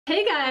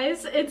Hey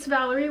guys, it's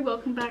Valerie.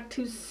 Welcome back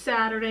to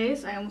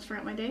Saturdays. I almost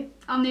forgot my day.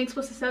 I'm the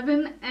Explicit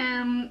 7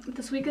 and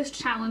this week is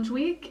challenge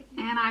week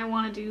and I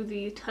want to do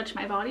the touch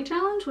my body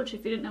challenge, which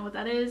if you didn't know what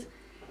that is,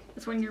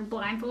 it's when you're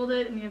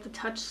blindfolded and you have to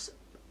touch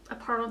a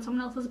part on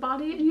someone else's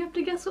body and you have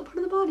to guess what part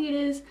of the body it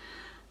is.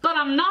 But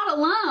I'm not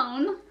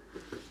alone.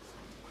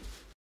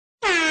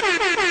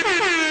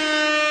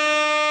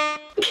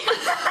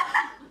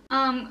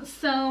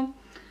 So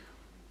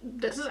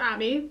this is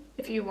Abby.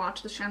 If you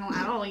watch this channel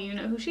at all, you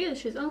know who she is.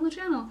 She's on the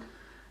channel.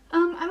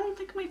 I don't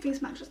think my face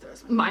matches the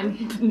rest of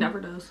mine. Never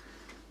does.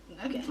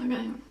 Okay.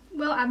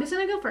 Well, Abby's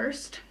gonna go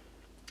first.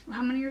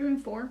 How many are you doing?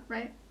 4,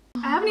 right?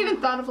 I haven't even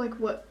thought of like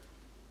what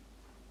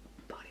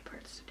body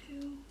parts to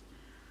do.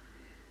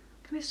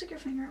 Can I stick your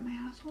finger at my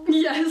asshole?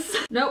 Yes.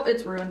 No,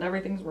 it's ruined.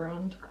 Everything's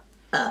ruined.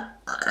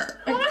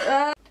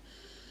 Okay.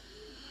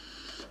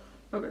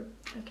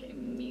 Okay,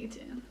 me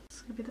too. This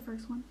is gonna be the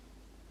first one.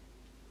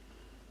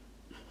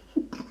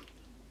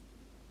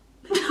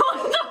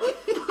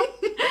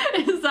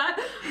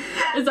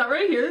 Is that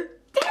right here?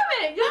 Damn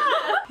it!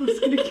 Yeah! I'm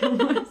just gonna kill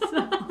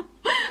myself.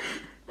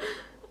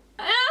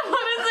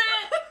 What is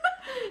it?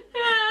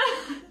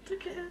 It's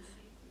okay.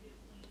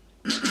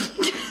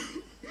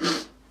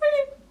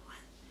 Wait,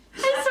 I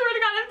swear to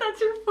God, if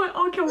that's your foot,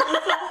 I'll kill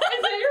myself.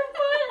 Is it your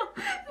foot?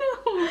 No.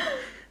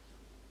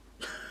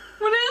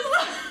 What is that? I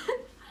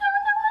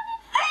don't know what it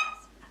is.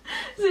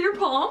 Is it your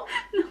palm?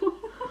 No.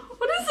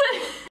 What is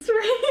it? It's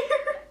right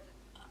here.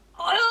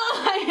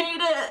 Oh, I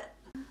hate it.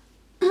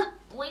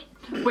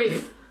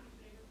 Wait.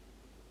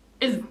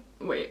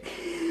 Wait.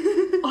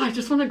 Oh, I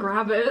just want to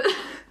grab it.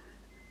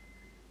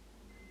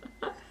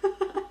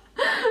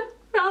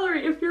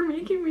 Valerie, if you're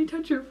making me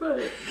touch your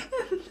foot. I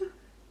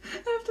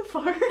have to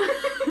fart.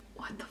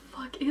 What the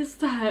fuck is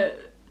that?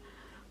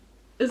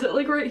 Is it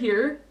like right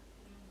here?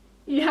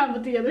 Yeah,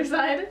 but the other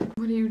side.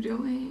 What are you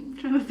doing? I'm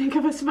trying to think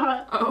of a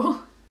spot.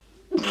 Oh.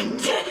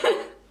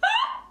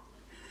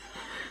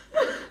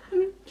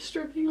 I'm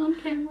stripping on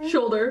camera.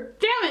 Shoulder.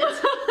 Damn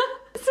it!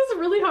 This is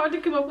really hard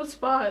to come up with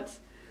spots.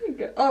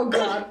 Oh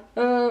god.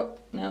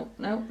 No.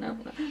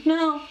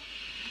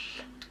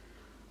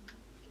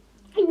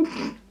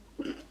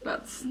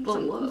 That's the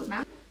love.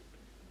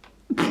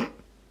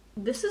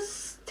 This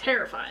is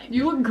terrifying.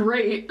 You look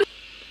great.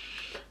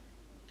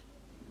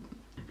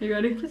 You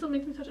ready? Please don't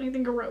make me touch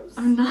anything gross.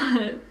 I'm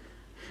not.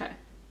 Okay.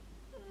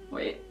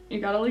 Wait, you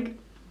gotta like...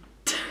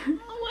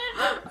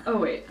 Oh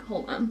wait,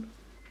 hold on.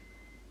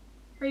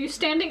 Are you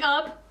standing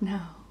up? No.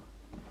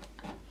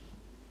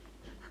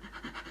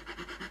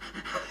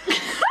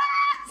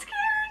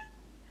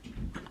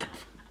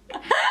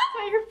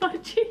 Your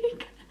butt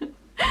cheek? No.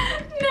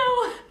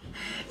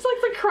 It's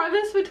like the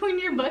crevice between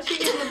your butt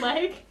cheek and your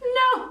leg.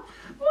 No.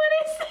 What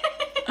is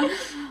it?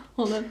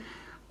 Hold on.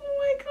 Oh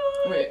my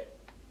god. Wait.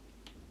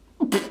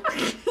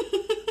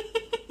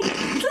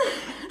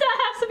 That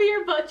has to be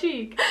your butt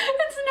cheek.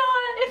 It's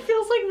not. It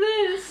feels like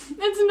this.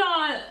 It's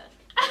not.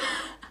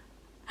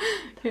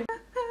 Okay.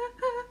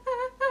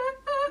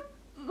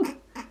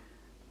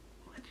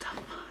 What the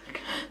fuck?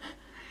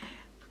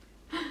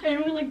 Are you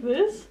going like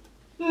this?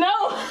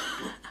 No.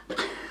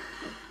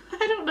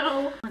 I don't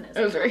know. It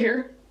was right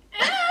here.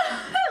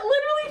 It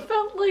literally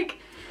felt like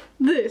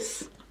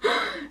this.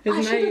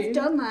 I should have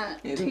done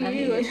that to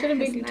you. I should have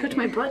made you touch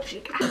my butt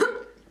cheek.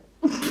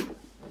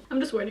 I'm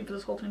just waiting for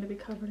this whole thing to be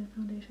covered in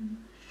foundation.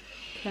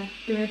 Okay,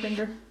 give me your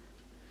finger.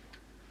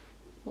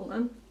 Hold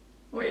on.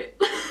 Wait.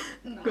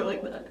 No. Go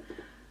like that.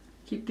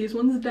 Keep these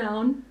ones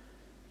down.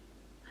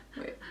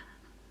 Wait.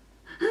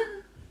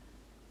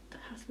 That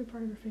has to be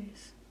part of her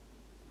face.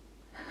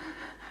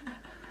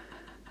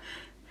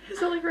 Is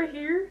that like right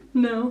here?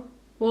 No.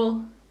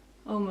 Well,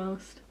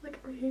 almost. Like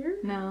right here?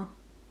 No.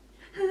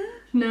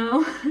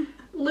 No.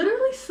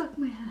 Literally suck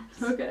my ass.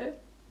 Okay.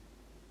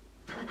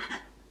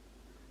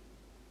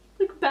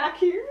 Like back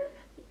here?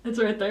 It's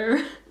right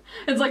there.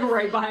 It's like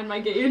right behind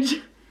my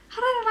gauge. How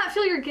did I not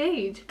feel your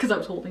gauge? Because I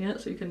was holding it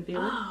so you couldn't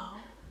feel it. Oh,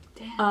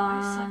 damn.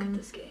 I suck at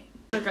this game.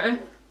 Okay.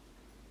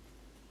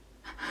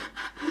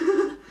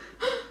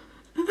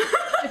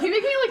 If you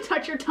make me like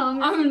touch your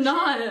tongue, I'm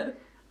not.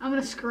 I'm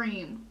gonna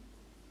scream.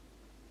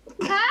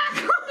 Ah!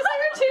 Is that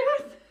your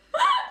tooth?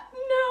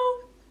 No.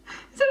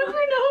 Is that up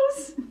your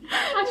nose?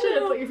 I should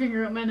have put your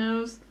finger up my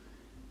nose.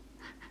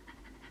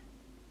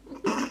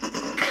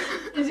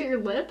 Is it your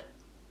lip?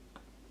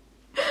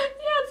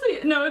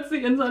 Yeah, it's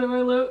the inside of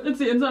my lip. It's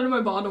the inside of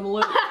my bottom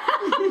lip.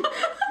 I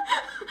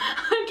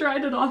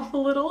dried it off a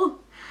little.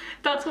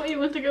 That's what you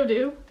went to go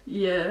do?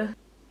 Yeah.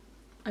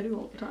 I do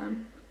all the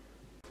time.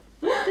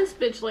 This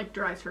bitch like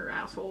dries her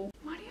asshole.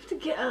 Why do you have to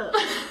get up?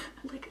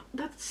 Like,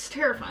 that's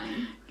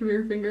terrifying. Give me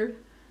your finger.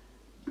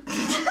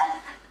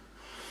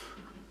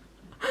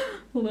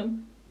 Hold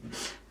on.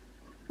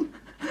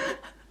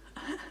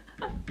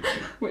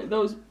 Wait, that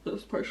was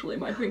partially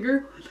my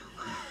finger.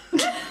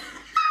 Is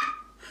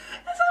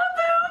that a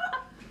boob?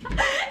 Yeah!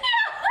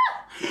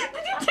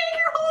 Did you take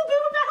your whole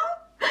boob out?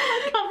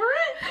 And cover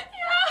it?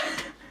 Yeah!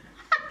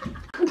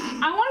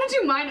 I want to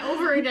do mine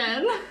over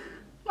again.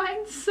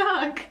 Mine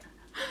suck.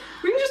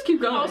 We can just just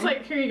keep going. I was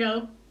like, here you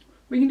go.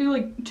 We can do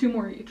like 2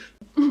 more each.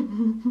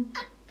 Well,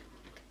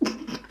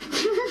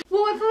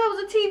 I thought that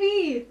was a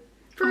TV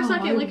for a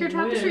second. Like your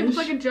tapestry looks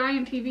wish. like a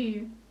giant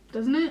TV,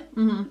 doesn't it?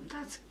 Mm-hmm.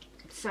 That's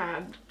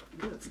sad,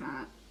 but it's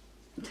not.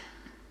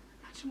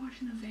 Imagine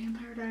watching the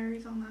Vampire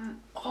Diaries on that.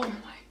 Oh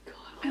my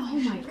god. Oh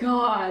my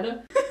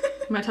god.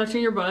 Am I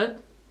touching your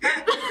butt?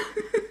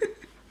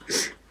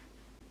 Is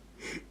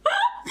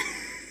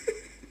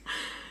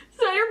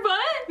that your butt?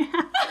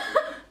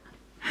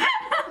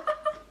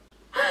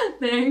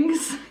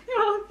 Thanks. You're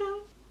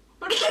welcome.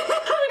 What are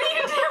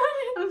you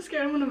doing? I'm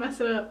scared I'm gonna mess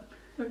it up.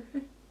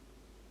 Okay.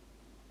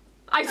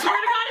 I swear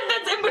to god if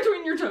that's in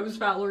between your toes,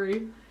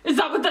 Valerie. Is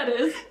that what that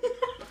is?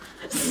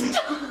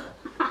 Stop.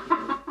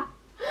 Why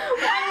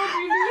would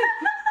you do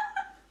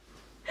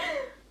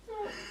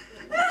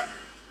that?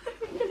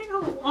 You're gonna go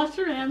wash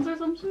your hands or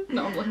something?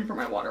 No, I'm looking for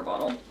my water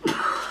bottle.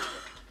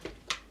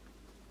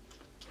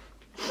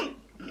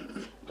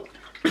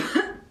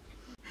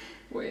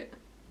 Wait.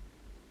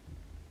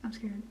 I'm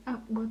scared.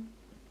 Oh, what?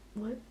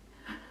 What?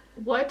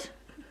 What?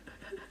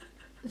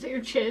 Is it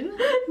your chin?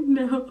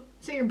 No.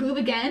 Is it your boob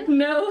again?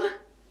 No.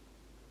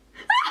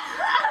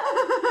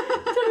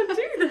 Don't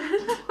do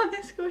that.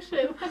 Why squish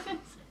it? What is it?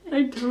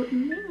 I don't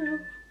know.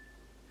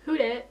 Who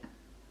did?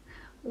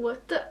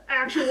 What the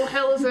actual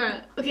hell is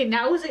that? Okay,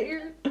 now is it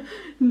your...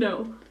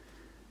 No.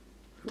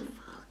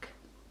 Fuck.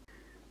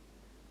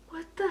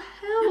 What the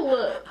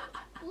hell?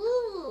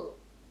 Ooh.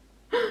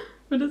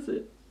 What is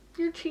it?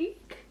 Your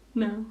cheek?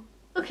 No.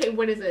 Okay,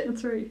 what is it?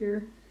 It's right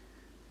here.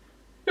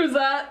 Who's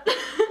that?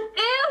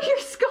 Ew, your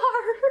scar!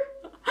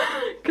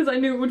 Because I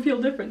knew it would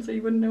feel different, so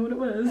you wouldn't know what it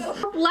was.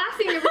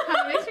 Laughing every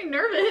time makes me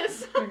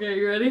nervous. Okay,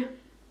 you ready?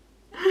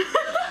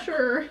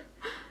 Sure.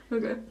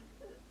 Okay.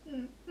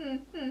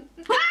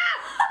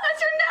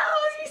 That's your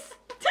nose, you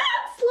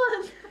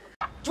slut!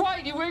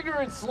 Dwight, you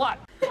ignorant slut!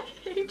 I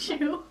hate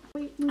you.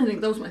 Wait, I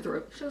think that was my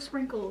throat. show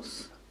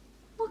sprinkles.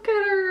 Look at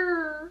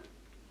her.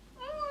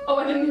 Oh,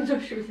 I didn't even know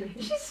she was in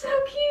here. She's so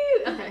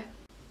cute. Okay.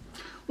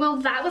 Well,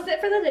 that was it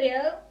for the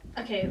video.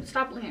 Okay,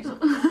 stop looking at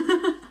yourself.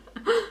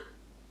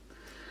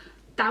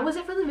 That was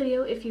it for the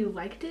video. If you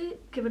liked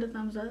it, give it a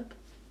thumbs up.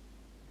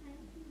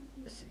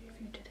 See if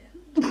you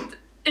didn't.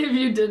 If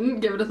you didn't,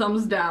 give it a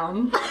thumbs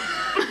down.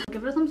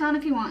 Give it a thumbs down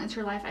if you want. It's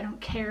your life. I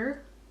don't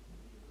care.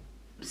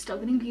 I'm still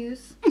getting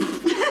views.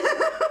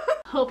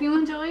 Hope you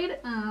enjoyed.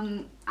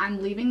 I'm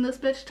leaving this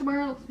bitch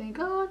tomorrow. Thank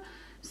God.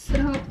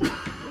 So,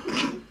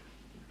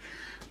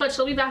 but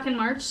she'll be back in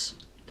March.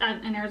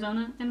 In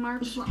Arizona in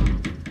March.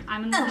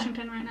 I'm in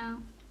Washington right now.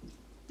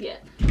 Yeah.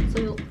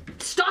 So you'll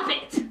stop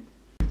it.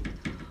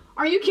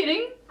 Are you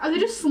kidding? Are they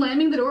just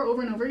slamming the door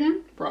over and over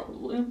again?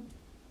 Probably.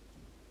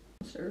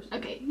 Upstairs.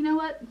 Okay. You know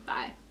what?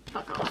 Bye.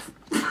 Fuck off.